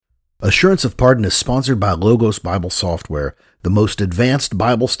Assurance of Pardon is sponsored by Logos Bible Software, the most advanced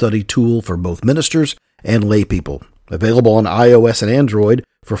Bible study tool for both ministers and lay people. Available on iOS and Android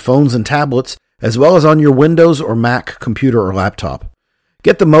for phones and tablets, as well as on your Windows or Mac computer or laptop.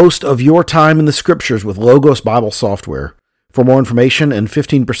 Get the most of your time in the Scriptures with Logos Bible Software. For more information and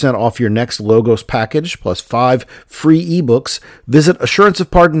 15% off your next Logos package, plus 5 free ebooks, visit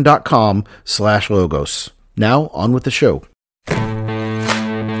assuranceofpardon.com/logos. Now, on with the show.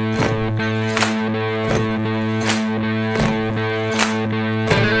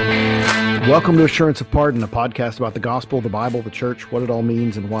 Welcome to Assurance of Pardon, a podcast about the gospel, the Bible, the church, what it all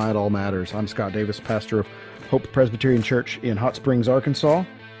means, and why it all matters. I'm Scott Davis, pastor of Hope Presbyterian Church in Hot Springs, Arkansas.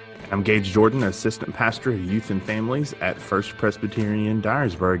 I'm Gage Jordan, assistant pastor of youth and families at First Presbyterian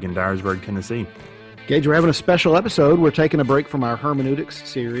Dyersburg in Dyersburg, Tennessee. Gage, we're having a special episode. We're taking a break from our hermeneutics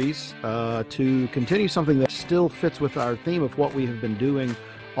series to continue something that still fits with our theme of what we have been doing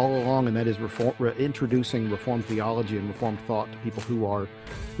all along, and that is introducing Reformed theology and Reformed thought to people who are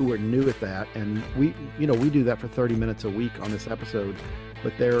new at that. And we do that for 30 minutes a week on this episode.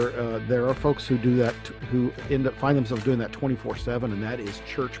 But there are folks who do that, who find themselves doing that 24/7, and that is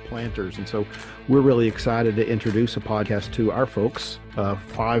church planters. And so we're really excited to introduce a podcast to our folks,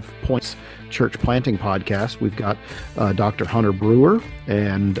 5 Points Church Planting Podcast. We've got Dr. Hunter Brewer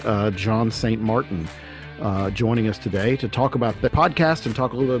and John St. Martin joining us today to talk about the podcast and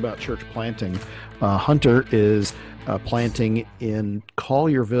talk a little bit about church planting. Hunter is planting in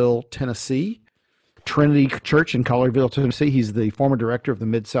Collierville, Tennessee, Trinity Church in Collierville, Tennessee. He's the former director of the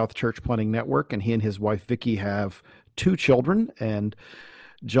Mid-South Church Planting Network, and he and his wife, Vicki, have 2 children. And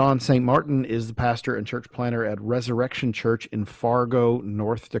John St. Martin is the pastor and church planter at Resurrection Church in Fargo,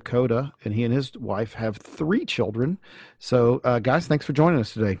 North Dakota, and he and his wife have 3 children. So, guys, thanks for joining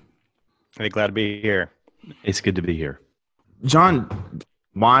us today. Hey, glad to be here. It's good to be here. John,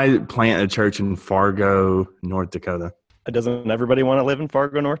 why plant a church in Fargo, North Dakota? Doesn't everybody want to live in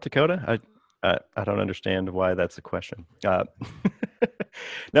Fargo, North Dakota? I don't understand why that's a question.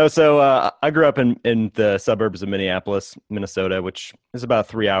 No, so I grew up in the suburbs of Minneapolis, Minnesota, which is about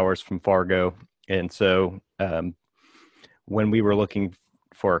 3 hours from Fargo. And so when we were looking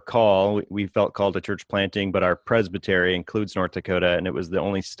for a call, we felt called to church planting, but our presbytery includes North Dakota, and it was the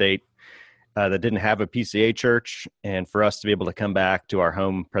only state that didn't have a PCA church. And for us to be able to come back to our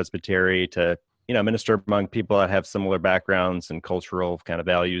home presbytery to, minister among people that have similar backgrounds and cultural kind of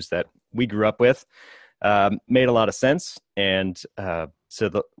values that we grew up with, made a lot of sense. And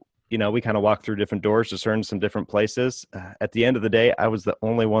so we kind of walked through different doors, discerned some different places. At the end of the day, I was the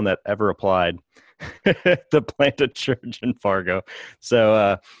only one that ever applied to plant a church in Fargo.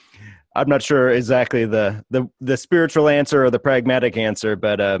 So I'm not sure exactly the spiritual answer or the pragmatic answer,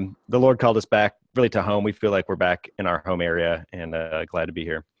 but the Lord called us back really to home. We feel like we're back in our home area, and glad to be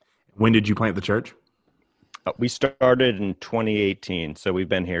here. When did you plant the church? We started in 2018, so we've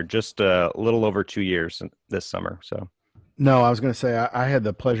been here just a little over 2 years this summer. So, no, I was going to say I had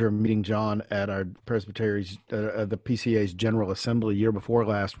the pleasure of meeting John at our Presbytery's, the PCA's General Assembly year before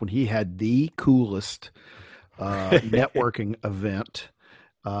last, when he had the coolest networking event.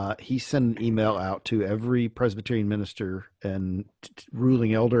 He sent an email out to every Presbyterian minister and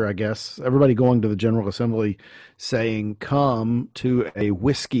ruling elder, I guess, everybody going to the General Assembly, saying, "Come to a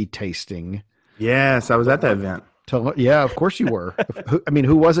whiskey tasting." Yes, I was at that event. Yeah, of course you were.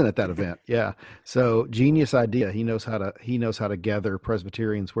 Who wasn't at that event? Yeah. So genius idea. He knows how to gather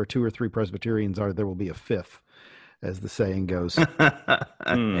Presbyterians. Where 2 or 3 Presbyterians are, there will be a 5th, as the saying goes.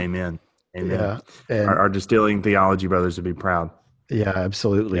 Amen. Yeah. And Our distilling theology brothers would be proud. Yeah,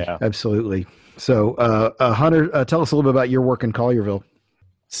 absolutely. Yeah. Absolutely. So, Hunter, tell us a little bit about your work in Collierville.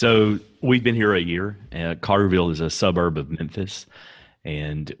 So we've been here a year. Collierville is a suburb of Memphis,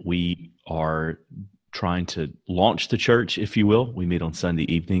 and we are trying to launch the church, if you will. We meet on Sunday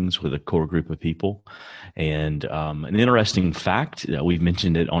evenings with a core group of people. And an interesting fact, we've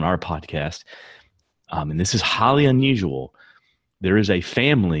mentioned it on our podcast, and this is highly unusual. There is a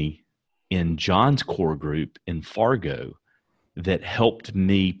family in John's core group in Fargo that helped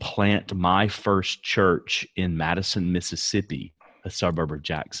me plant my first church in Madison, Mississippi, a suburb of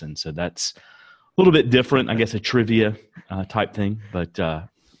Jackson. So that's a little bit different, I guess, a trivia type thing, but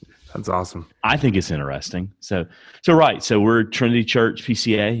that's awesome. I think it's interesting. So we're Trinity Church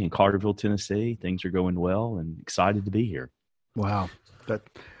PCA in Carterville, Tennessee. Things are going well, and excited to be here. Wow, but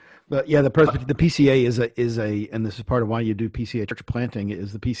yeah, the PCA is a, and this is part of why you do PCA church planting.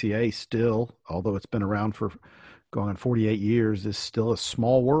 Is the PCA still, although it's been around for going on 48 years, is still a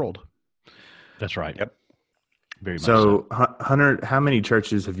small world. That's right. Yep. Very much so. Hunter, how many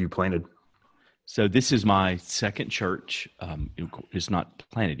churches have you planted? So this is my second church. It's not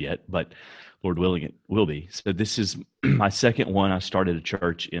planted yet, but Lord willing, it will be. So this is my second one. I started a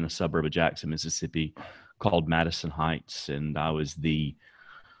church in a suburb of Jackson, Mississippi called Madison Heights, and I was the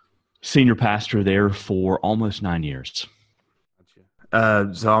senior pastor there for almost 9 years.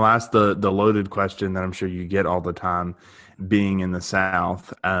 So I'll ask the loaded question that I'm sure you get all the time, being in the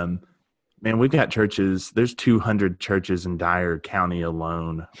South. Man, we've got churches. There's 200 churches in Dyer County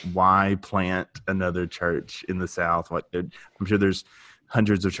alone. Why plant another church in the South? I'm sure there's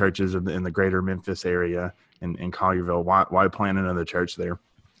hundreds of churches in the greater Memphis area and in Collierville. Why plant another church there?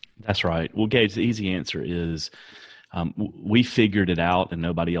 That's right. Well, Gage, the easy answer is we figured it out and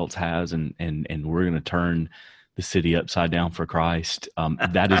nobody else has, and we're going to turn the city upside down for Christ.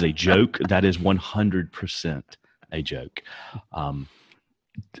 That is a joke. That is 100% a joke.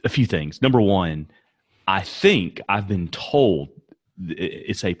 A few things. Number one, I think I've been told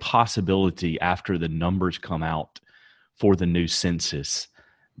it's a possibility after the numbers come out for the new census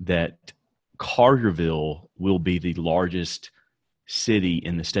that Carterville will be the largest city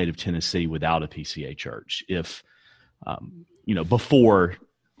in the state of Tennessee without a PCA church if, before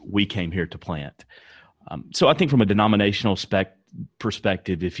we came here to plant. So I think from a denominational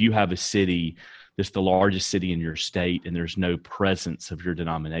perspective, if you have a city that's the largest city in your state and there's no presence of your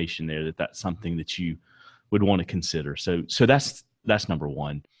denomination there, that's something that you would want to consider. So that's number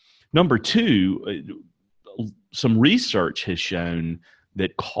one. Number two, some research has shown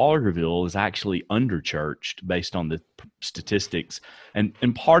that Carterville is actually underchurched based on the statistics. And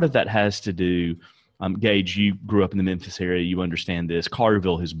part of that has to do, Gage, you grew up in the Memphis area, you understand this.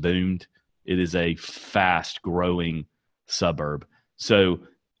 Carterville has boomed. It is a fast growing suburb. So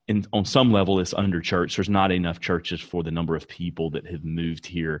on some level, it's underchurched. There's not enough churches for the number of people that have moved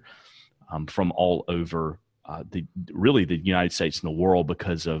here from all over the United States and the world,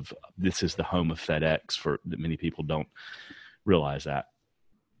 because of this is the home of FedEx. For that, many people don't realize that.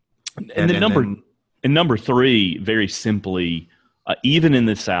 And number three, very simply, even in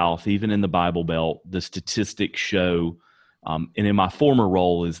the South, even in the Bible Belt, the statistics show. And in my former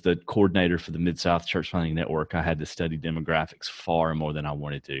role as the coordinator for the Mid-South Church Planting Network, I had to study demographics far more than I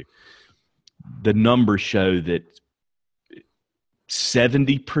wanted to. The numbers show that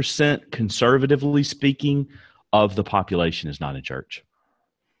 70%, conservatively speaking, of the population is not in church.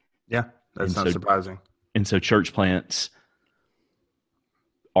 Yeah, that's not surprising. And so church plants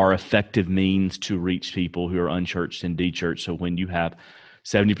are effective means to reach people who are unchurched and dechurched. So when you have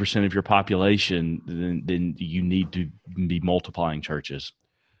 70% of your population, then you need to be multiplying churches.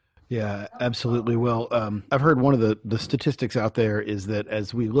 Yeah, absolutely. Well, I've heard one of the statistics out there is that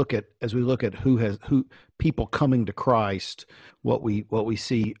as we look at who people coming to Christ, what we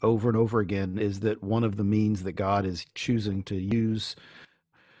see over and over again is that one of the means that God is choosing to use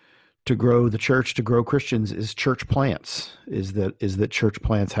to grow the church, to grow Christians, is church plants. Is that church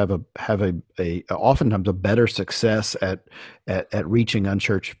plants have a oftentimes a better success at reaching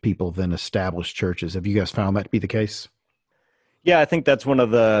unchurched people than established churches. Have you guys found that to be the case? Yeah, I think that's one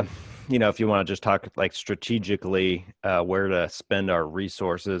of the, if you want to just talk like strategically where to spend our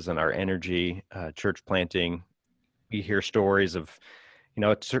resources and our energy, church planting. We hear stories of,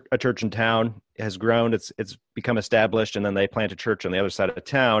 a church in town has grown, it's become established, and then they plant a church on the other side of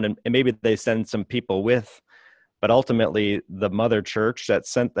town, and maybe they send some people with, but ultimately the mother church that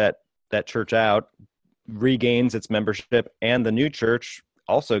sent that church out regains its membership, and the new church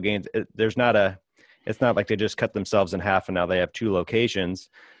also gains. It's not like they just cut themselves in half and now they have two locations,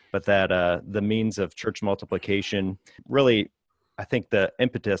 but that the means of church multiplication really, I think the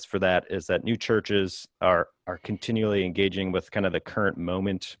impetus for that is that new churches are continually engaging with kind of the current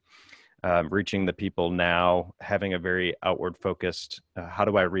moment, reaching the people now, having a very outward focused, how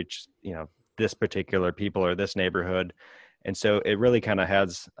do I reach, this particular people or this neighborhood? And so it really kind of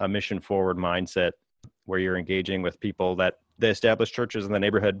has a mission forward mindset where you're engaging with people that the established churches in the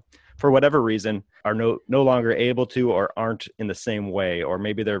neighborhood, for whatever reason, are no longer able to or aren't in the same way, or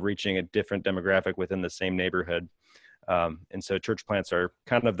maybe they're reaching a different demographic within the same neighborhood. And so church plants are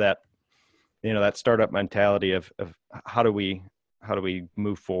kind of that, that startup mentality of how do we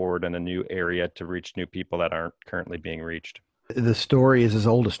move forward in a new area to reach new people that aren't currently being reached. The story is as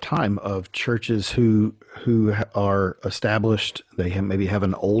old as time of churches who are established. They maybe have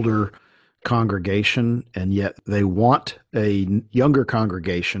an older congregation, and yet they want a younger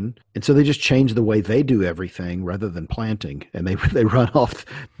congregation, and so they just change the way they do everything rather than planting, and they run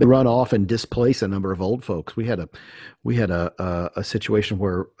off and displace a number of old folks. We had a situation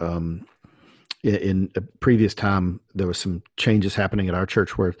where in a previous time there was some changes happening at our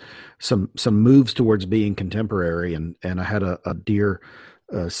church where some moves towards being contemporary, and I had a dear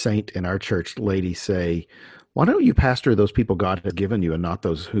a saint in our church lady say, why don't you pastor those people God has given you and not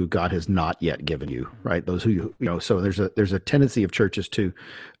those who God has not yet given you, right? Those who, so there's a tendency of churches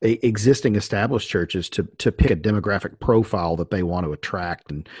existing established churches to pick a demographic profile that they want to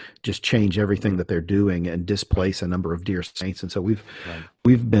attract and just change everything that they're doing and displace a number of dear saints. And so we've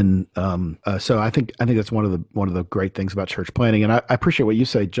been, so I think that's one of the great things about church planning. And I appreciate what you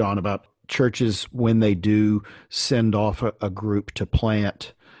say, John, about churches when they do send off a group to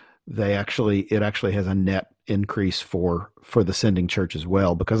plant, it actually has a net increase for the sending church as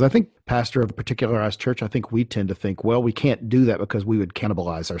well, because I think pastor of a particularized church, I think we tend to think, well, we can't do that because we would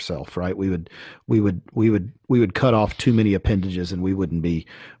cannibalize ourselves, right? We would cut off too many appendages and we wouldn't be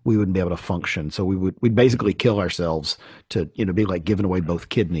able to function. So we'd basically kill ourselves to be like giving away both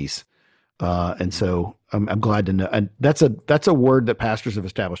kidneys. And so I'm glad to know, and that's a word that pastors of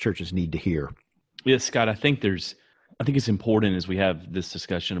established churches need to hear. Yes, Scott, I think it's important as we have this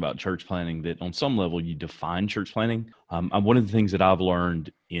discussion about church planning that on some level you define church planning. One of the things that I've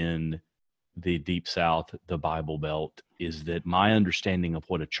learned in the Deep South, the Bible Belt, is that my understanding of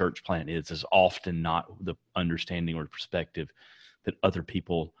what a church plant is often not the understanding or perspective that other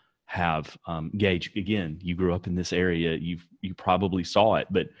people have. Gage, again, you grew up in this area, you probably saw it,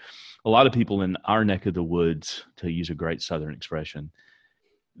 but a lot of people in our neck of the woods, to use a great Southern expression,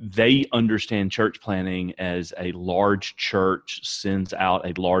 they understand church planning as a large church sends out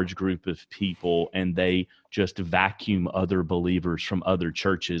a large group of people and they just vacuum other believers from other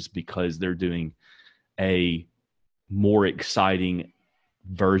churches because they're doing a more exciting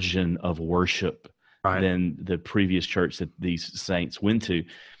version of worship than the previous church that these saints went to.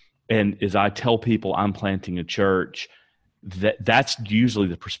 And as I tell people I'm planting a church, that's usually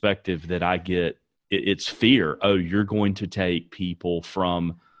the perspective that I get. It's fear. Oh, you're going to take people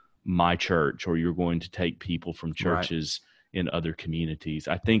from my church, or you're going to take people from churches in other communities.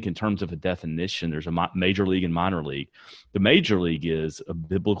 I think in terms of a definition, there's a major league and minor league. The major league is a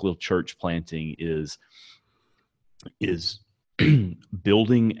biblical church planting is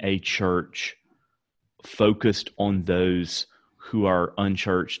building a church focused on those who are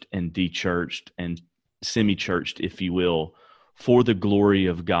unchurched and dechurched and semi-churched, if you will, for the glory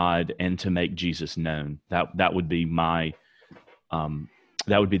of God and to make Jesus known. That would be my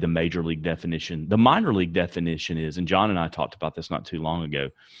that would be the major league definition. The minor league definition is, and John and I talked about this not too long ago,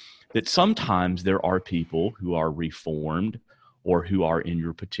 that sometimes there are people who are reformed or who are in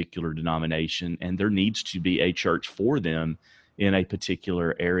your particular denomination, and there needs to be a church for them in a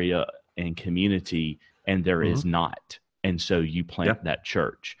particular area and community, and there is not. And so you plant that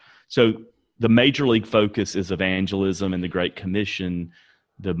church. So the major league focus is evangelism and the Great Commission.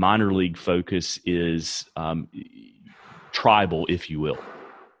 The minor league focus is tribal, if you will.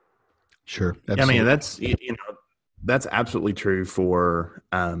 Sure. Absolutely. I mean, that's absolutely true for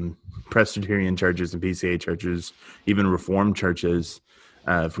Presbyterian churches and PCA churches, even Reformed churches,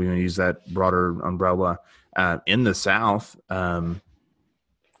 if we want to use that broader umbrella. In the South,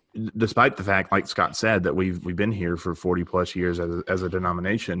 despite the fact, like Scott said, that we've been here for 40 plus years as a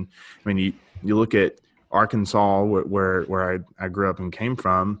denomination. I mean, you look at Arkansas, where I grew up and came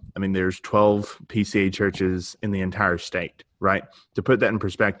from. I mean, there's 12 PCA churches in the entire state, right? To put that in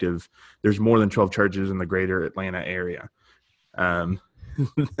perspective, there's more than 12 churches in the greater Atlanta area. And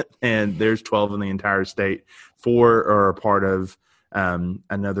there's 12 in the entire state. 4 are a part of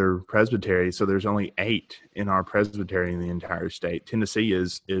another presbytery. So there's only 8 in our presbytery in the entire state. Tennessee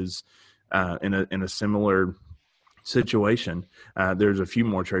is in a similar situation. There's a few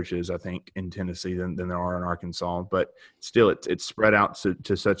more churches, I think, in Tennessee than there are in Arkansas, but still it's spread out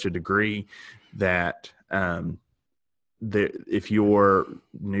to such a degree that if you're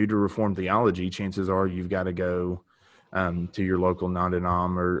new to Reformed theology, chances are you've got to go to your local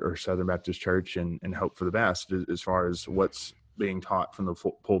non-denom or Southern Baptist church and hope for the best as far as what's being taught from the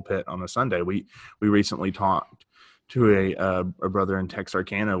pulpit on a Sunday. We recently talked to a brother in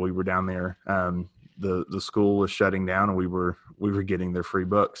Texarkana. We were down there. The school was shutting down, and we were getting their free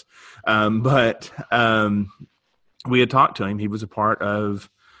books. But we had talked to him. He was a part of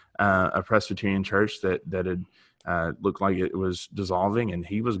a Presbyterian church that had looked like it was dissolving, and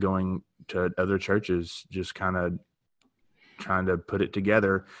he was going to other churches, just kind of trying to put it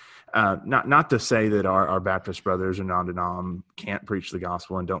together. Not to say that our Baptist brothers or non-denom can't preach the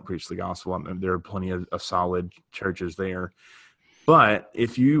gospel and don't preach the gospel. I mean, there are plenty of solid churches there. But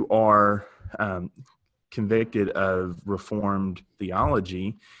if you are convicted of Reformed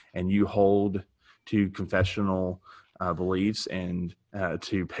theology and you hold to confessional beliefs and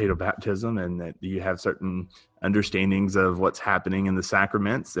to paedobaptism, and that you have certain understandings of what's happening in the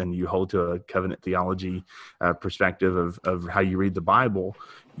sacraments, and you hold to a covenant theology perspective of how you read the Bible,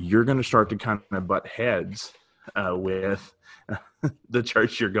 you're going to start to kind of butt heads with the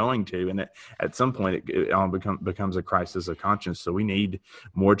church you're going to, and at some point it all becomes a crisis of conscience. So we need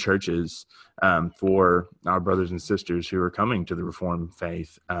more churches for our brothers and sisters who are coming to the Reformed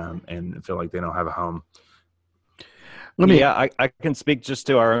faith and feel like they don't have a home. I can speak just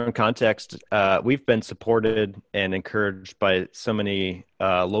to our own context. We've been supported and encouraged by so many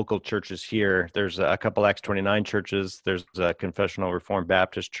local churches here. There's a couple Acts 29 churches. There's a Confessional Reformed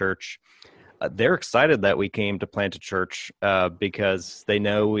Baptist church. They're excited that we came to plant a church because they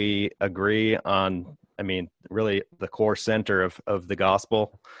know we agree on, really the core center of the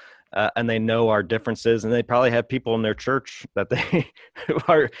gospel. And they know our differences, and they probably have people in their church that they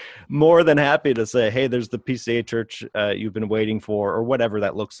are more than happy to say, hey, there's the PCA church you've been waiting for, or whatever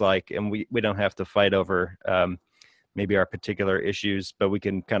that looks like. And we don't have to fight over maybe our particular issues, but we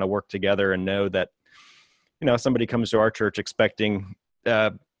can kind of work together and know that, if somebody comes to our church expecting,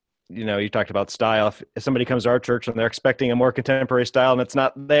 you talked about style. If somebody comes to our church and they're expecting a more contemporary style and it's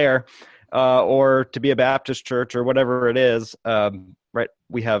not there, or to be a Baptist church or whatever it is, right?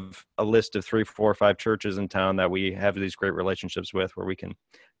 We have a list of 3, 4, 5 churches in town that we have these great relationships with, where we can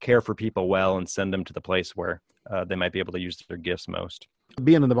care for people well and send them to the place where they might be able to use their gifts most.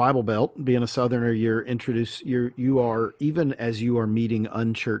 Being in the Bible Belt, being a Southerner, you are, even as you are meeting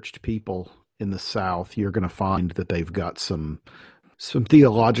unchurched people in the South, you're going to find that they've got some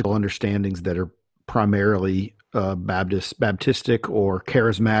theological understandings that are primarily Baptistic or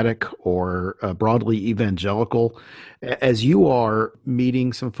charismatic or broadly evangelical. As you are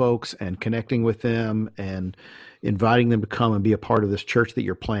meeting some folks and connecting with them and inviting them to come and be a part of this church that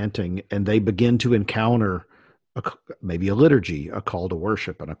you're planting, and they begin to encounter maybe a liturgy, a call to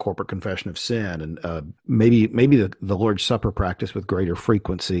worship, and a corporate confession of sin, and maybe the Lord's Supper practice with greater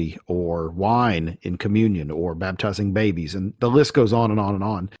frequency, or wine in communion, or baptizing babies, and the list goes on and on and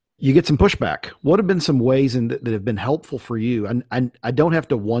on. You get some pushback. What have been some ways that have been helpful for you? And I don't have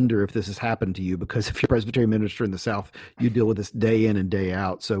to wonder if this has happened to you, because if you're a Presbyterian minister in the South, you deal with this day in and day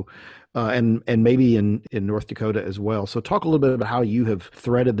out. So, and maybe in North Dakota as well. So talk a little bit about how you have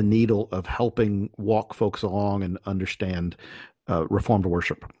threaded the needle of helping walk folks along and understand Reformed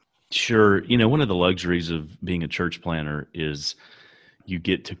worship. Sure. One of the luxuries of being a church planter is you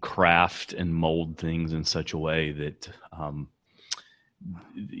get to craft and mold things in such a way that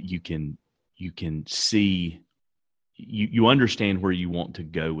you can see, you understand where you want to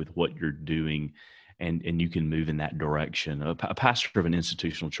go with what you're doing, and you can move in that direction. A pastor of an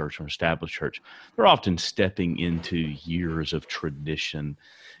institutional church or established church, they're often stepping into years of tradition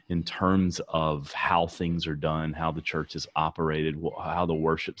in terms of how things are done, how the church is operated, how the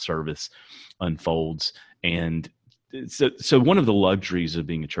worship service unfolds. And so one of the luxuries of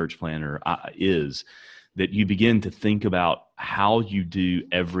being a church planter is that you begin to think about how you do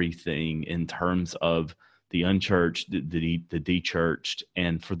everything in terms of the unchurched, the dechurched,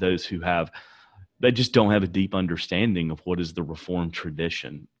 and for those who they just don't have a deep understanding of what is the Reformed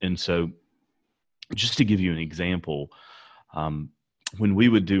tradition. And so just to give you an example, when we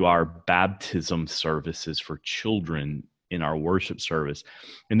would do our baptism services for children in our worship service,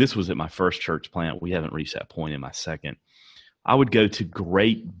 and this was at my first church plant, we haven't reached that point in my second, I would go to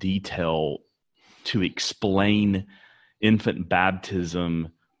great detail to explain infant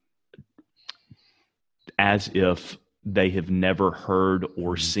baptism as if they have never heard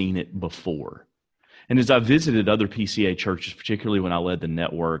or seen it before. And as I visited other PCA churches, particularly when I led the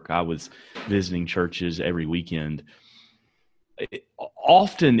network, I was visiting churches every weekend.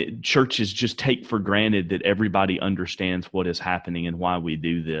 Often churches just take for granted that everybody understands what is happening and why we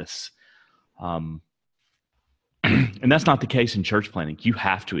do this. And that's not the case in church planting. You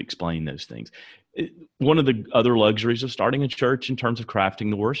have to explain those things. One of the other luxuries of starting a church in terms of crafting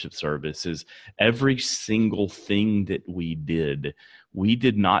the worship service is every single thing that we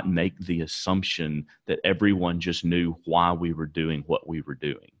did not make the assumption that everyone just knew why we were doing what we were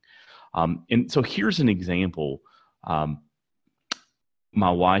doing. And so here's an example.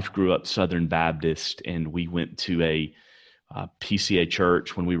 My wife grew up Southern Baptist, and we went to a PCA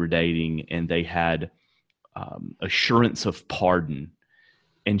church when we were dating, and they had assurance of pardon.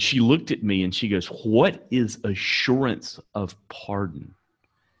 And she looked at me and she goes, "What is assurance of pardon?"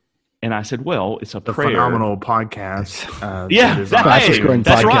 And I said, "Well, it's a prayer." Phenomenal podcast.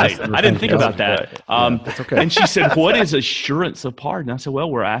 That's right. I didn't think about that. That's okay. And she said, "What is assurance of pardon?" I said, "Well,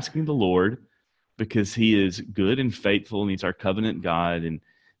 we're asking the Lord, because he is good and faithful and he's our covenant God, and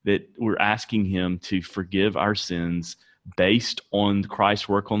that we're asking him to forgive our sins based on Christ's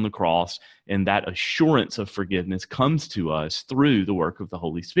work on the cross, and that assurance of forgiveness comes to us through the work of the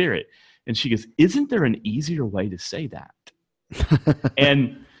Holy Spirit. And she goes, isn't there an easier way to say that?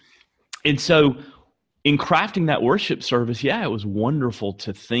 and so in crafting that worship service, it was wonderful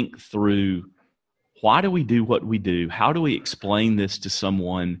to think through, why do we do what we do? How do we explain this to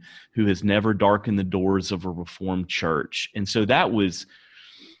someone who has never darkened the doors of a Reformed church? And so that was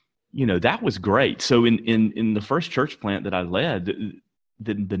great. So in the first church plant that I led,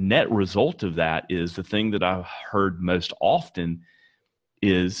 the net result of that is, the thing that I heard most often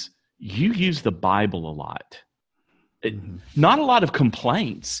is, you use the Bible a lot. Not a lot of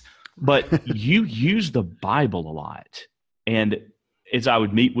complaints, but you use the Bible a lot. And as I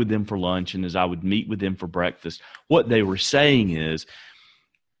would meet with them for lunch and as I would meet with them for breakfast, what they were saying is,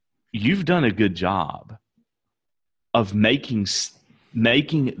 you've done a good job of making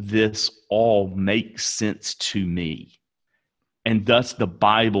this all make sense to me. And thus the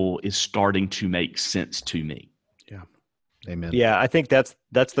Bible is starting to make sense to me. Yeah. Amen. Yeah, I think that's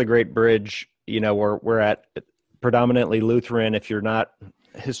the great bridge. We're at predominantly Lutheran. If you're not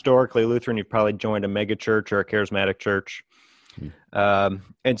historically Lutheran, you've probably joined a mega church or a charismatic church.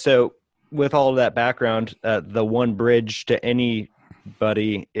 And so with all of that background, the one bridge to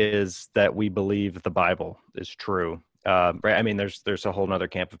anybody is that we believe the Bible is true. Right? I mean, there's a whole nother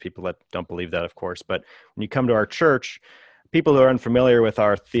camp of people that don't believe that, of course. But when you come to our church, people who are unfamiliar with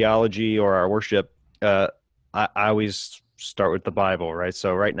our theology or our worship, I always start with the Bible, right?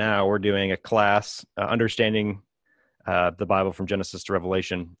 So right now we're doing a class, understanding the Bible from Genesis to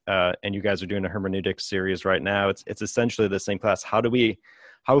Revelation, and you guys are doing a hermeneutics series right now. It's essentially the same class.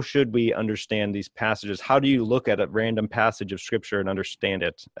 How should we understand these passages? How do you look at a random passage of Scripture and understand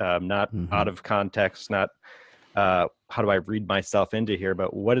it? Not out of context, not how do I read myself into here,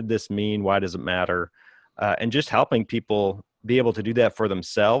 but what did this mean? Why does it matter? And just helping people be able to do that for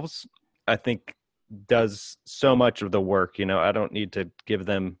themselves, I think, does so much of the work. I don't need to give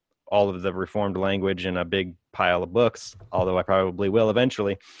them all of the Reformed language in a big pile of books, although I probably will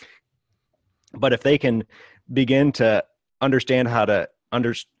eventually. But if they can begin to understand how to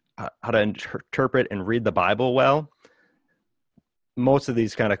interpret and read the Bible well, most of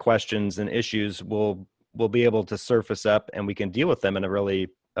these kind of questions and issues will be able to surface up, and we can deal with them in a really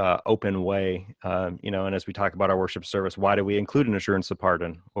open way. And as we talk about our worship service, why do we include an assurance of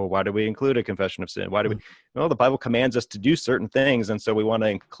pardon? Or why do we include a confession of sin? Why do we? The Bible commands us to do certain things, and so we want to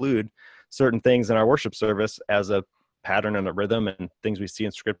include certain things in our worship service as a pattern and a rhythm, and things we see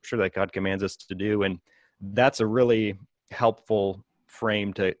in Scripture that God commands us to do. And that's a really helpful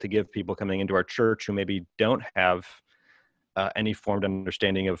frame to give people coming into our church who maybe don't have any formed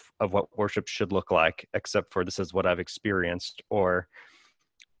understanding of what worship should look like, except for, this is what I've experienced, or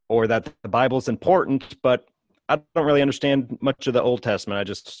that the Bible's important, but I don't really understand much of the Old Testament. I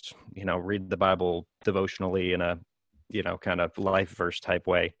just, read the Bible devotionally in a, kind of life verse type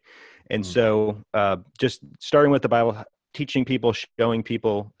way. And so just starting with the Bible, teaching people, showing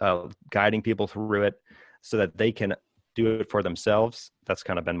people, guiding people through it so that they can do it for themselves. That's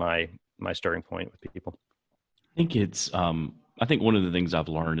kind of been my starting point with people. I think one of the things I've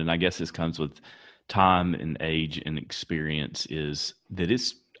learned, and I guess this comes with time and age and experience, is that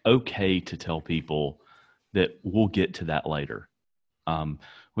it's okay to tell people that we'll get to that later.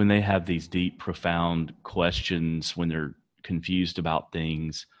 When they have these deep, profound questions, when they're confused about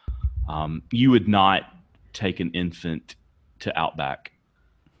things, you would not take an infant to Outback.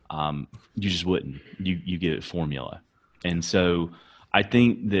 You just wouldn't. You give it formula. And so I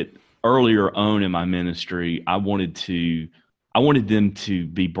think that earlier on in my ministry, I wanted them to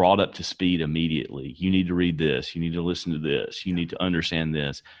be brought up to speed immediately. You need to read this. You need to listen to this. You need to understand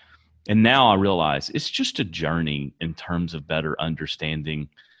this. And now I realize it's just a journey in terms of better understanding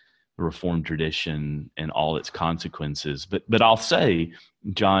the Reformed tradition and all its consequences. But I'll say,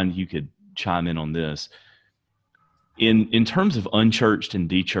 John, you could chime in on this. In terms of unchurched and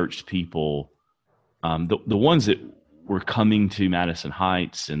dechurched people, the ones that were coming to Madison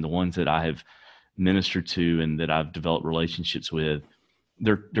Heights and the ones that I have ministered to and that I've developed relationships with,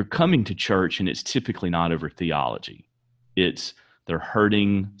 they're coming to church, and it's typically not over theology. It's they're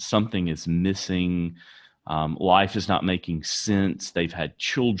hurting, something is missing, life is not making sense. They've had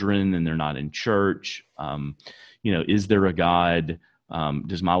children and they're not in church. Is there a God?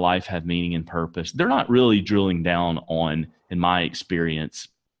 Does my life have meaning and purpose? They're not really drilling down on, in my experience,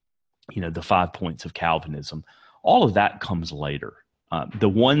 the 5 points of Calvinism. All of that comes later. The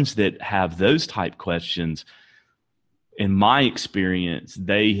ones that have those type questions, in my experience,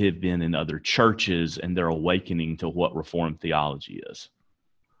 they have been in other churches and they're awakening to what Reformed theology is.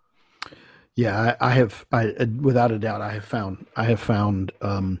 Yeah, I have. Without a doubt, found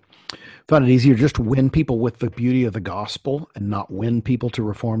it easier just to win people with the beauty of the gospel and not win people to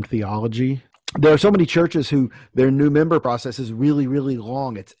Reformed theology. There are so many churches who their new member process is really, really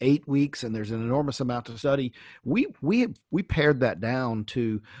long. It's 8 weeks, and there's an enormous amount to study. We pared that down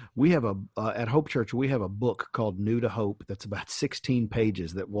to we have a at Hope Church we have a book called New to Hope that's about 16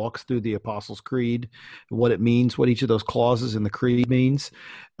 pages that walks through the Apostles' Creed, what it means, what each of those clauses in the creed means,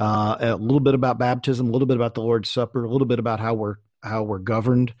 a little bit about baptism, a little bit about the Lord's Supper, a little bit about how we're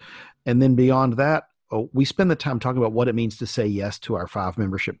governed, and then beyond that, we spend the time talking about what it means to say yes to our 5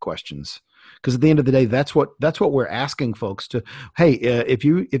 membership questions. Because at the end of the day, that's what we're asking folks to. Hey, if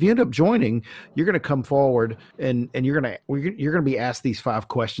you end up joining, you're going to come forward and you're going to be asked these 5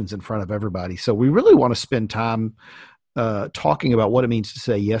 questions in front of everybody. So we really want to spend time talking about what it means to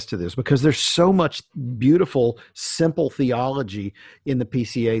say yes to this, because there's so much beautiful, simple theology in the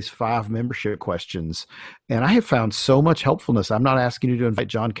PCA's 5 membership questions. And I have found so much helpfulness. I'm not asking you to invite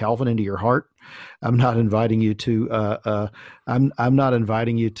John Calvin into your heart. I'm not inviting you to I'm not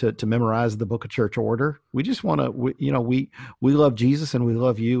inviting you to memorize the Book of Church Order. We just want to we love Jesus and we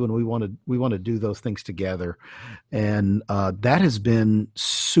love you, and we want to do those things together. And that has been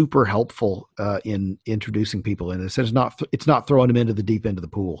super helpful in introducing people in this. It's not throwing them into the deep end of the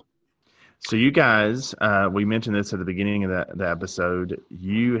pool. So you guys, we mentioned this at the beginning of the episode.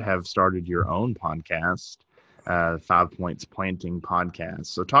 You have started your own podcast, 5 Points Planting Podcast.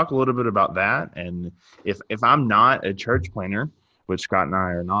 So talk a little bit about that. And if I'm not a church planter, which Scott and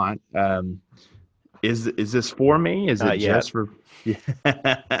I are not, is this for me? Is it just for?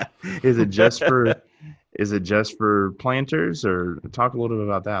 Is it just for planters? Or talk a little bit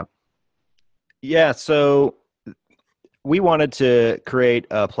about that. Yeah. So we wanted to create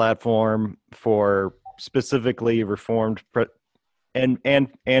a platform for specifically Reformed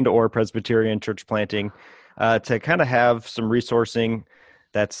and or Presbyterian church planting, to kind of have some resourcing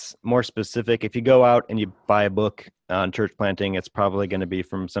that's more specific. If you go out and you buy a book on church planting, it's probably going to be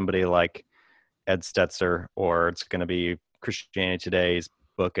from somebody like Ed Stetzer, or it's going to be Christianity Today's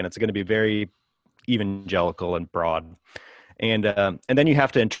book, and it's going to be very evangelical and broad. And then you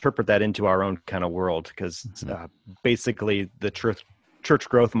have to interpret that into our own kind of world, because basically the church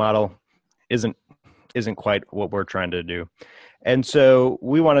growth model isn't quite what we're trying to do. And so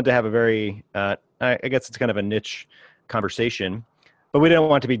we wanted to have a very, I guess it's kind of a niche conversation, but we didn't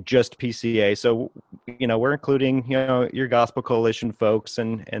want it to be just PCA. So, we're including, your Gospel Coalition folks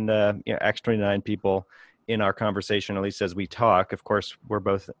and Acts 29 people in our conversation, at least as we talk. Of course, we're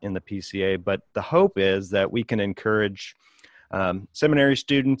both in the PCA, but the hope is that we can encourage seminary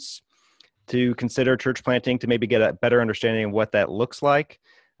students to consider church planting, to maybe get a better understanding of what that looks like.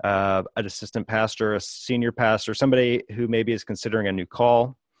 An assistant pastor, a senior pastor, somebody who maybe is considering a new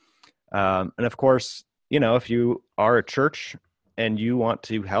call. And of course, if you are a church and you want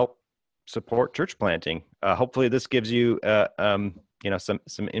to help support church planting, hopefully this gives you,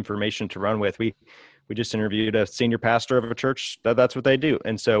 some information to run with. We just interviewed a senior pastor of a church that's what they do.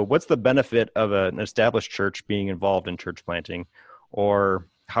 And so what's the benefit of an established church being involved in church planting? Or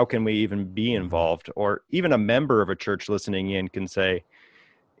how can we even be involved? Or even a member of a church listening in can say,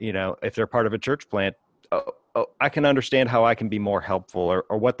 if they're part of a church plant, I can understand how I can be more helpful,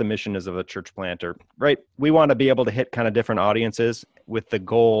 or what the mission is of a church planter, right? We want to be able to hit kind of different audiences with the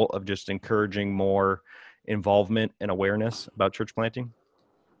goal of just encouraging more involvement and awareness about church planting.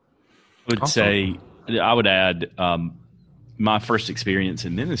 I would add, my first experience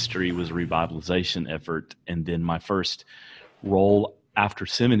in ministry was a revitalization effort. And then my first role after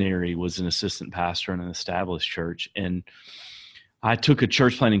seminary was an assistant pastor in an established church. And I took a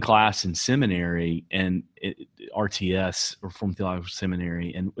church planting class in seminary and RTS, Reformed Theological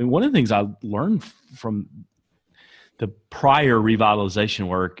Seminary. And one of the things I learned from the prior revitalization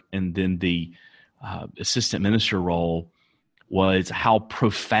work and then the assistant minister role was how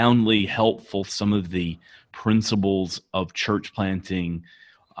profoundly helpful some of the principles of church planting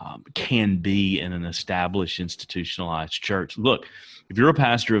can be in an established, institutionalized church. Look, if you're a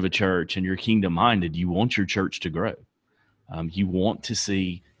pastor of a church and you're kingdom-minded, you want your church to grow. You want to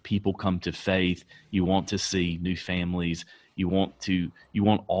see people come to faith. You want to see new families. You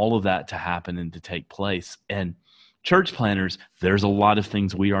want all of that to happen and to take place. And church planners, there's a lot of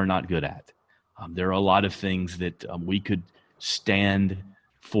things we are not good at. There are a lot of things that we could stand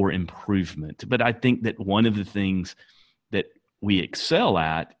for improvement. But I think that one of the things that we excel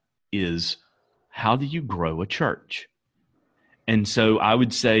at is, how do you grow a church? And so I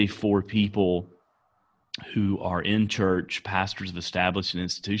would say for people who are in church, pastors of established and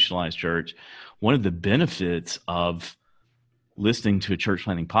institutionalized church, one of the benefits of listening to a church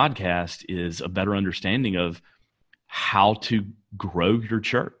planting podcast is a better understanding of how to grow your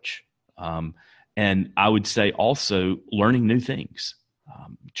church. And I would say also learning new things.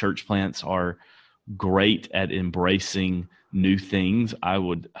 Church plants are great at embracing new things. I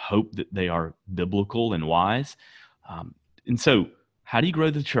would hope that they are biblical and wise. And so how do you grow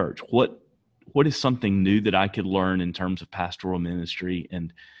the church? What is something new that I could learn in terms of pastoral ministry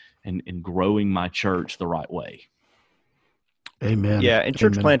and growing my church the right way? Amen. Yeah, and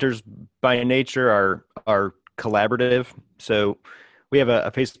church Amen. planters by nature are collaborative. So we have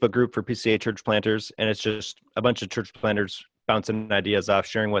a Facebook group for PCA church planters, and it's just a bunch of church planters bouncing ideas off,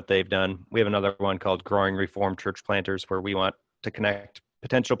 sharing what they've done. We have another one called Growing Reformed Church Planters, where we want to connect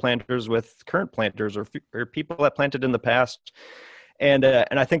potential planters with current planters or people that planted in the past. And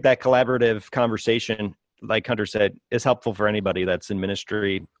I think that collaborative conversation, like Hunter said, is helpful for anybody that's in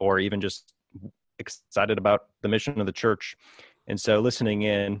ministry or even just excited about the mission of the church. And so listening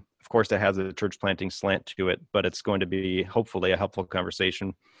in, of course, it has a church planting slant to it, but it's going to be hopefully a helpful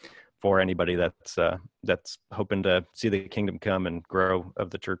conversation for anybody that's hoping to see the kingdom come and grow of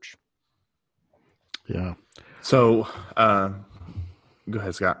the church. Yeah. So, go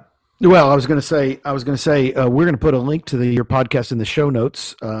ahead, Scott. Well, I was going to say, we're going to put a link to your podcast in the show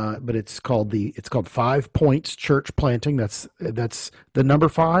notes, but it's called 5 Points Church Planting. That's the number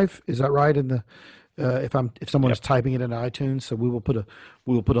 5. Is that right? In the if someone is typing it into iTunes, so we will put a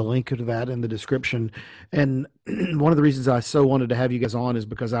link to that in the description. And one of the reasons I so wanted to have you guys on is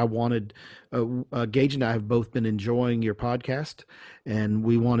because I wanted Gage and I have both been enjoying your podcast, and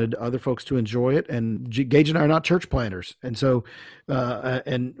we wanted other folks to enjoy it. And Gage and I are not church planters, and so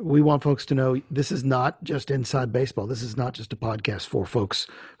and we want folks to know this is not just Inside Baseball. This is not just a podcast for folks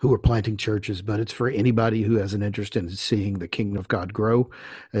who are planting churches, but it's for anybody who has an interest in seeing the kingdom of God grow,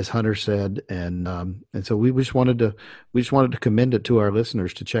 as Hunter said. And so we just wanted to commend it to our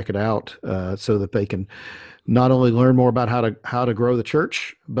listeners to check it out, so that they can not only learn more about how to grow the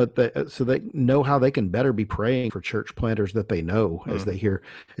church, but so they know how they can better be praying for church planters that they know as they hear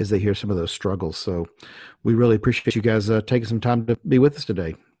some of those struggles. So we really appreciate you guys taking some time to be with us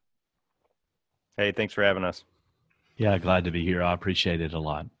today. Hey, thanks for having us. Yeah, glad to be here. I appreciate it a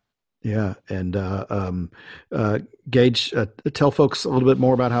lot. Yeah, and Gage, tell folks a little bit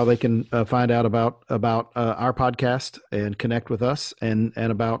more about how they can find out about our podcast and connect with us, and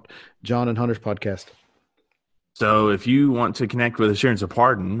about John and Hunter's podcast. So if you want to connect with Assurance of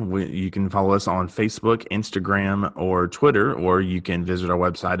Pardon, you can follow us on Facebook, Instagram, or Twitter, or you can visit our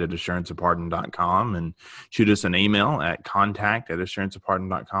website at assuranceofpardon.com and shoot us an email at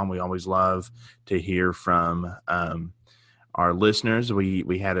contact@assuranceofpardon.com. We always love to hear from our listeners.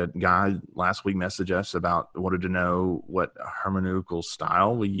 We had a guy last week message us wanted to know what hermeneutical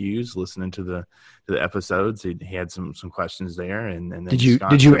style we use, listening to the episodes. He had some questions there. And then did you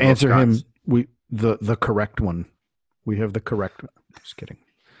answer him? The correct one. We have the correct one. Just kidding.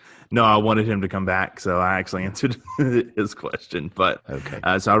 No, I wanted him to come back, so I actually answered his question. But okay.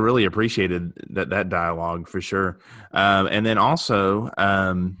 So I really appreciated that dialogue for sure. And then also,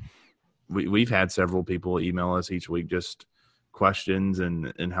 we've had several people email us each week just questions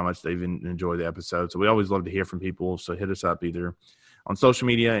and how much they've enjoyed the episode. So we always love to hear from people. So hit us up either on social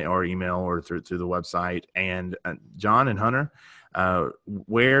media or email or through the website. And John and Hunter,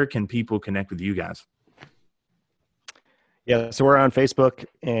 where can people connect with you guys? Yeah, so we're on Facebook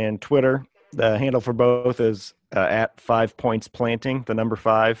and Twitter. The handle for both is at 5 Points Planting, the number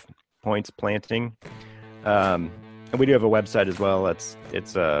 5 Points Planting. And we do have a website as well. But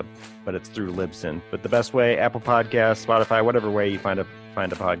it's through Libsyn. But the best way, Apple Podcasts, Spotify, whatever way you find a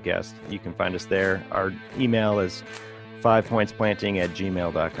podcast, you can find us there. Our email is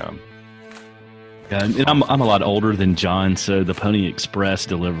 5pointsplanting@gmail.com. Yeah, and I'm a lot older than John, so the Pony Express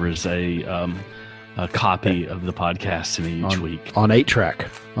delivers a copy of the podcast to me each week on 8-track.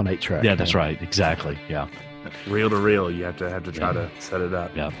 Yeah, that's right. Exactly. Yeah. Reel to reel, you have to try to set it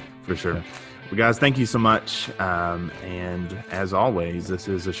up. Yeah, for sure. Yeah. Well, guys, thank you so much. And as always, this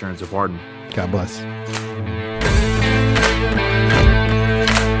is Assurance of Pardon. God bless.